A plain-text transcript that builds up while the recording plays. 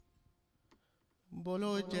बोलो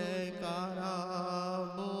जयकारा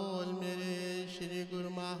बोल मेरे श्री गुरु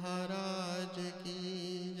महाराज की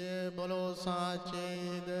जय। बोलो साचे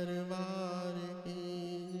दरबार की।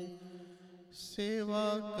 सेवा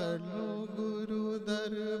कर लो गुरु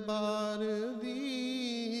दरबार दी,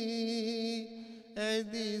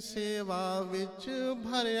 ऐदी सेवा विच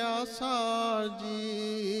भरिया सार जी।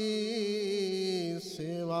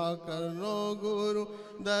 सेवा कर लो गुरु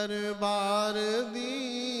दरबार दी,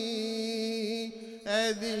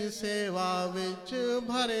 ऐदी सेवा विच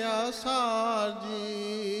भरिया सार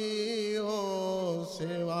जी। ओ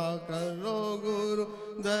सेवा करो गुरु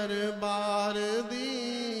दरबार दी,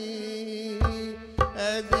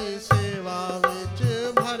 ऐदी सेवा विच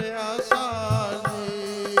भरिया सार जी।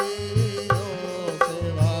 ओ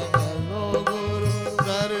सेवा करो गुरु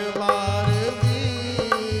दरबार दी,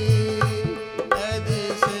 ऐदी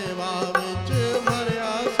सेवा विच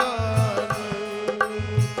भरिया सार जी।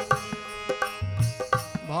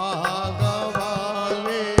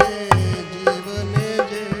 भागवाले जीवन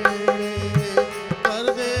जेड़े कर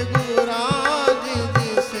दे गुराज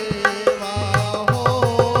दी सेवा हो,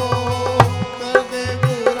 कर दे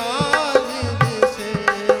गुराज दी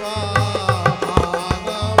सेवा।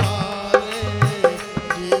 भागवाले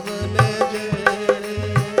जीवन जेड़े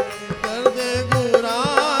कर दे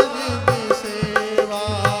गुराज दी सेवा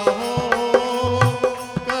हो,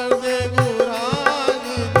 कर दे गुराज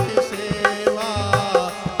दी सेवा।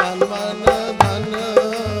 तन मन धन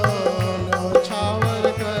न्यौछावर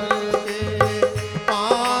करके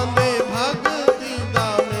पांदे भगति दा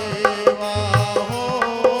मेवा हो,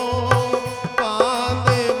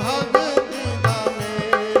 पांदे भगति दा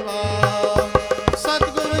मेवा।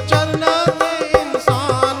 सतगुर चरना ते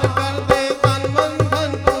इंसान कर दे तन मन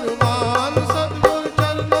धन कुर्बान। सतगुर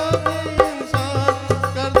चरना ते इंसान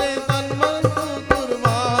कर दे तन मन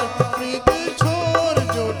कुर्बान। प्रीत छोड़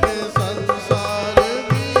जोटे संसार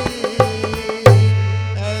दी,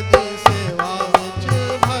 ऐदी सेवा विच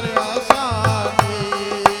भरिया सार जी।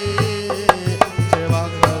 सेवा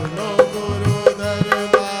कर लो गुरु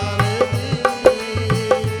दरबार दी,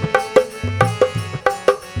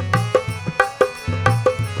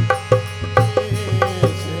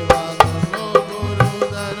 सेवा कर लो गुरु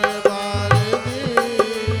दरबार दी।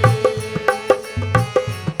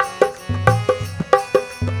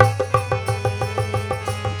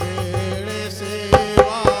 जेड़े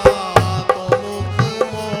सेवा तो मुख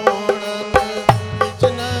मोड़न विच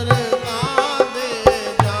नरकां दे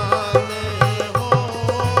जांदे हो,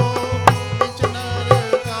 विच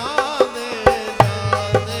नरकां दे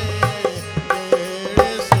जांदे।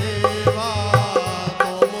 जेड़े सेवा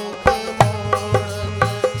तो मुख मोड़न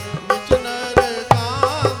विच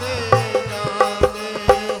नरकां दे जांदे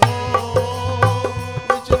हो,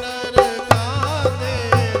 विच नरकां दे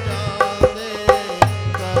जांदे।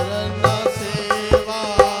 करना सेवा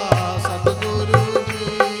सतगुरु जी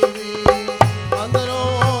दी, अंदरों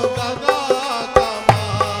दगा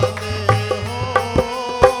कमांदे हो,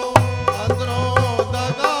 अंदरों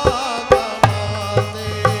दगा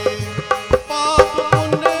कमांदे। पाप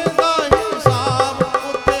पुण्य दा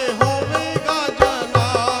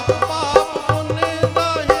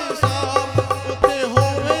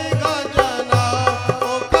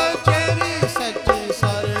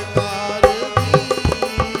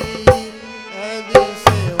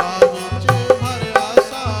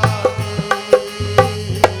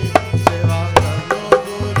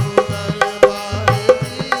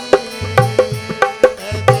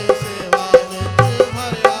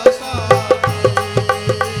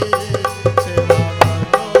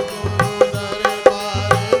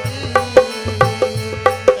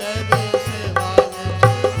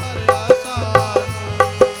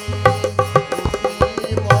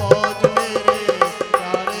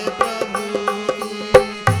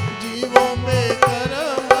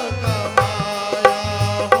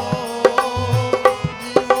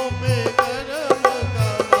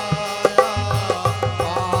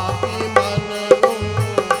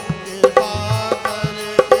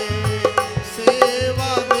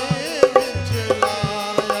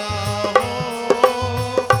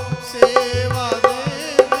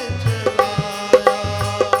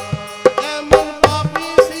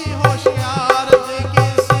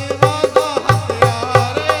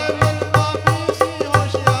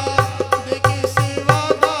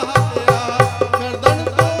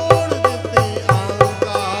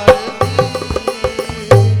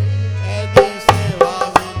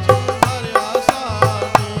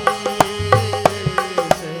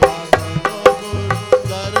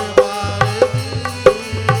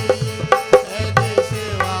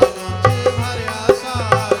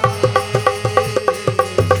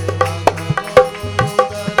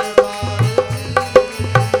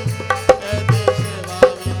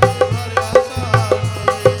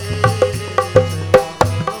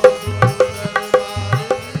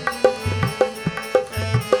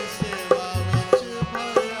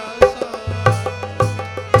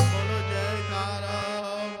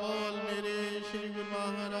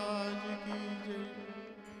ਮਹਾਰਾਜ।